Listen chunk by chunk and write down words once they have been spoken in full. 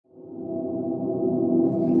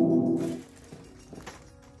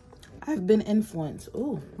I've been influenced.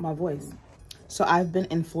 Ooh, my voice. So I've been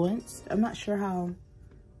influenced. I'm not sure how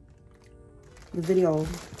the video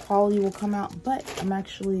quality will come out, but I'm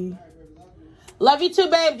actually... Love you too,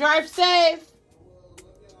 babe. Drive safe.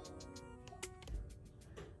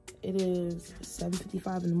 It is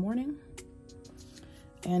 7:55 in the morning.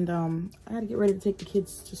 And I gotta get ready to take the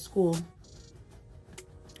kids to school.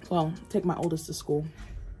 Well, take my oldest to school.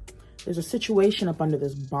 There's a situation up under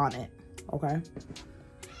this bonnet, okay?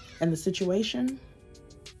 And the situation,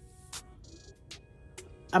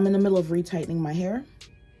 I'm in the middle of retightening my hair.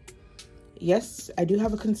 Yes, I do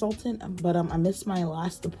have a consultant, but I missed my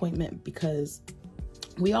last appointment because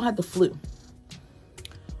we all had the flu.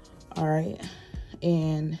 All right.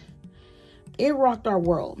 And it rocked our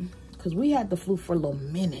world because we had the flu for a little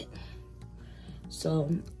minute. So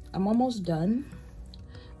I'm almost done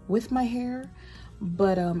with my hair,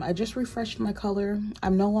 but I just refreshed my color.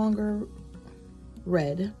 I'm no longer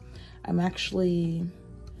red. I've actually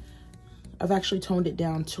toned it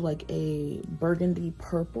down to like a burgundy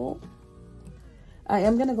purple. I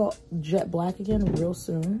am gonna go jet black again real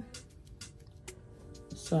soon.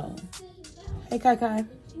 So, hey Kai Kai.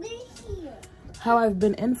 How I've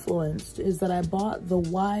been influenced is that I bought the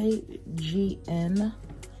YGN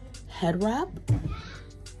head wrap.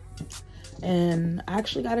 And I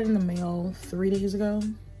actually got it in the mail 3 days ago.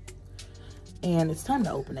 And it's time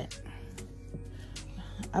to open it.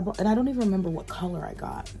 And I don't even remember what color I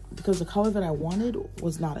got because the color that I wanted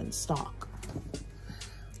was not in stock.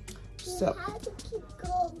 So, you have to keep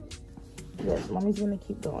going. Yes, mommy's gonna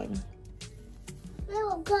keep going.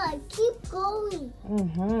 Oh God, keep going.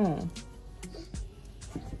 Mm-hmm.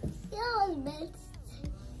 Yeah, best.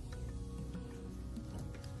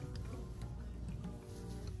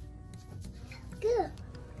 Good.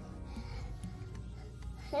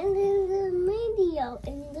 And then the video,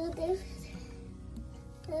 and then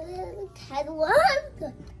the cat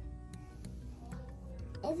one.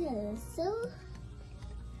 And then so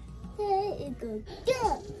there it goes.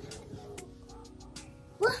 Good.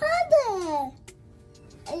 What happened?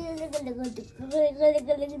 And then look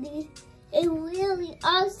at these. It's really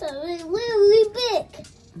awesome and really big.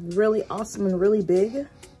 Really awesome and really big?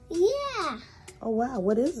 Yeah. Oh wow,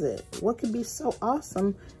 what is it? What could be so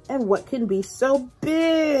awesome and what can be so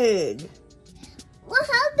big? Well,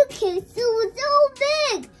 how the kids do so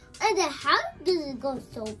big? And then how does it go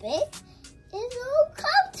so big? It will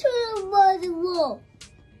come to the mother wall.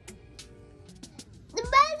 The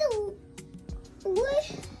mother what?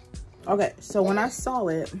 Okay, so when I saw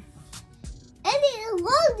it, And it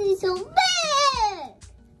was so big.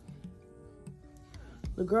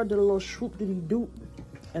 the girl did a little swoop-diddy-doop,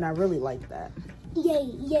 and I really like that. Yay,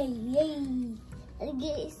 yay, yay. And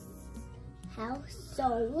this house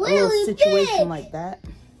so really A little situation big. like that.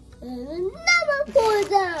 And another for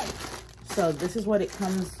them. So this is what it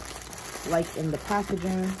comes like in the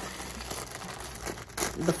packaging.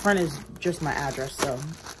 The front is just my address, so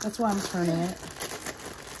that's why I'm turning it.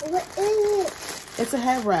 What is it? It's a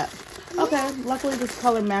head wrap. Okay, luckily this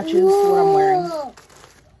color matches what I'm wearing. Whoa.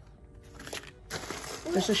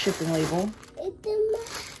 There's a shipping label.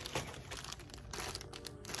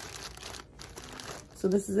 So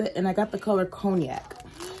this is it, and I got the color cognac.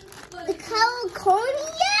 The color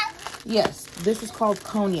cognac? Yes, this is called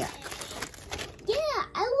cognac. Yeah,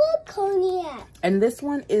 I love cognac. And this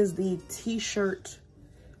one is the t-shirt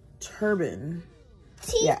turban.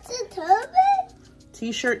 Turban?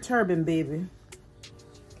 T-shirt turban, baby.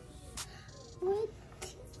 What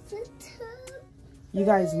is a turban? You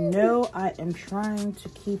guys know I am trying to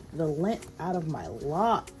keep the lint out of my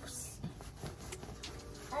locks.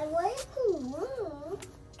 I like the room.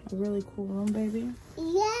 A really cool room, baby.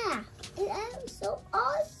 Yeah, it is so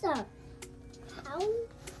awesome. How?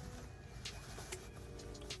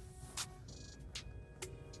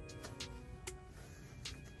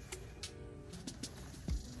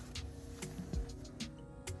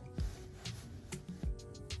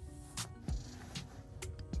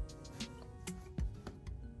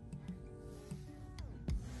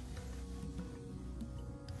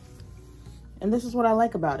 And this is what I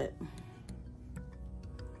like about it.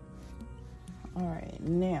 All right,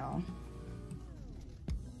 now.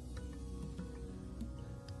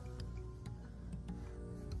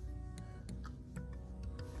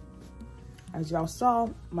 As y'all saw,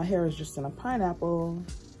 my hair is just in a pineapple.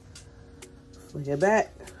 Flick it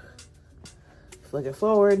back. Flick it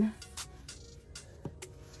forward.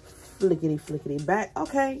 Flickety, flickety back.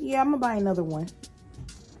 Okay, yeah, I'm gonna buy another one.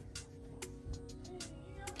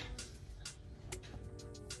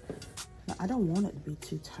 Now, I don't want it to be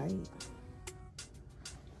too tight.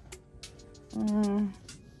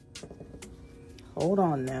 Hold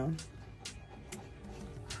on now.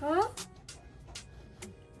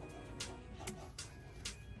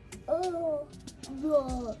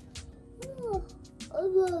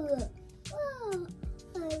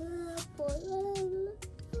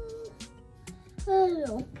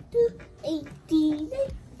 18,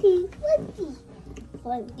 19, 20.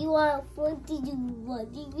 41, 42,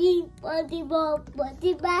 43, 44,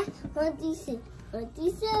 45, 46,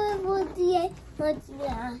 47, 48,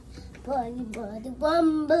 49, 40,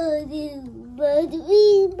 41, 42,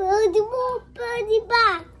 43, 44,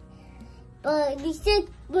 45,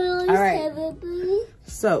 46, 47, 48.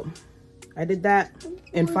 So, I did that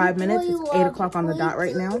in 5 minutes. It's 8 o'clock on the dot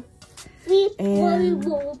right now. And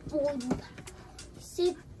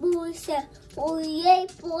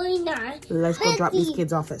 48, 49. Let's go drop these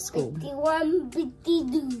kids off at school. 51,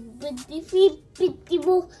 52, 53,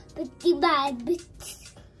 54, 55,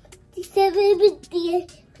 57,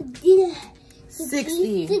 58, 59,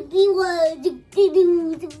 60. 61,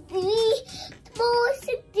 62, 63, 64,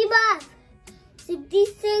 65,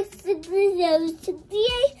 66, 67,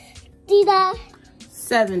 68, 69.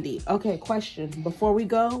 70. Okay, question. Before we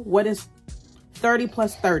go, what is 30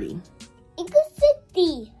 plus 30? Equals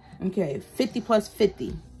 60. Okay, 50 plus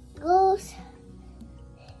 50. Goes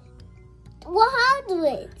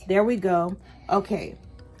 100. There we go. Okay,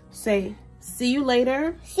 say, see you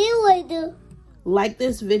later. See you later. Like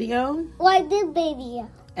this video. Like this video.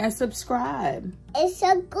 And subscribe. And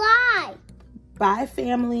subscribe. Bye,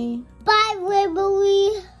 family. Bye,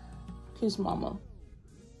 family. Kiss mama.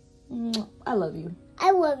 I love you.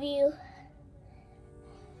 I love you.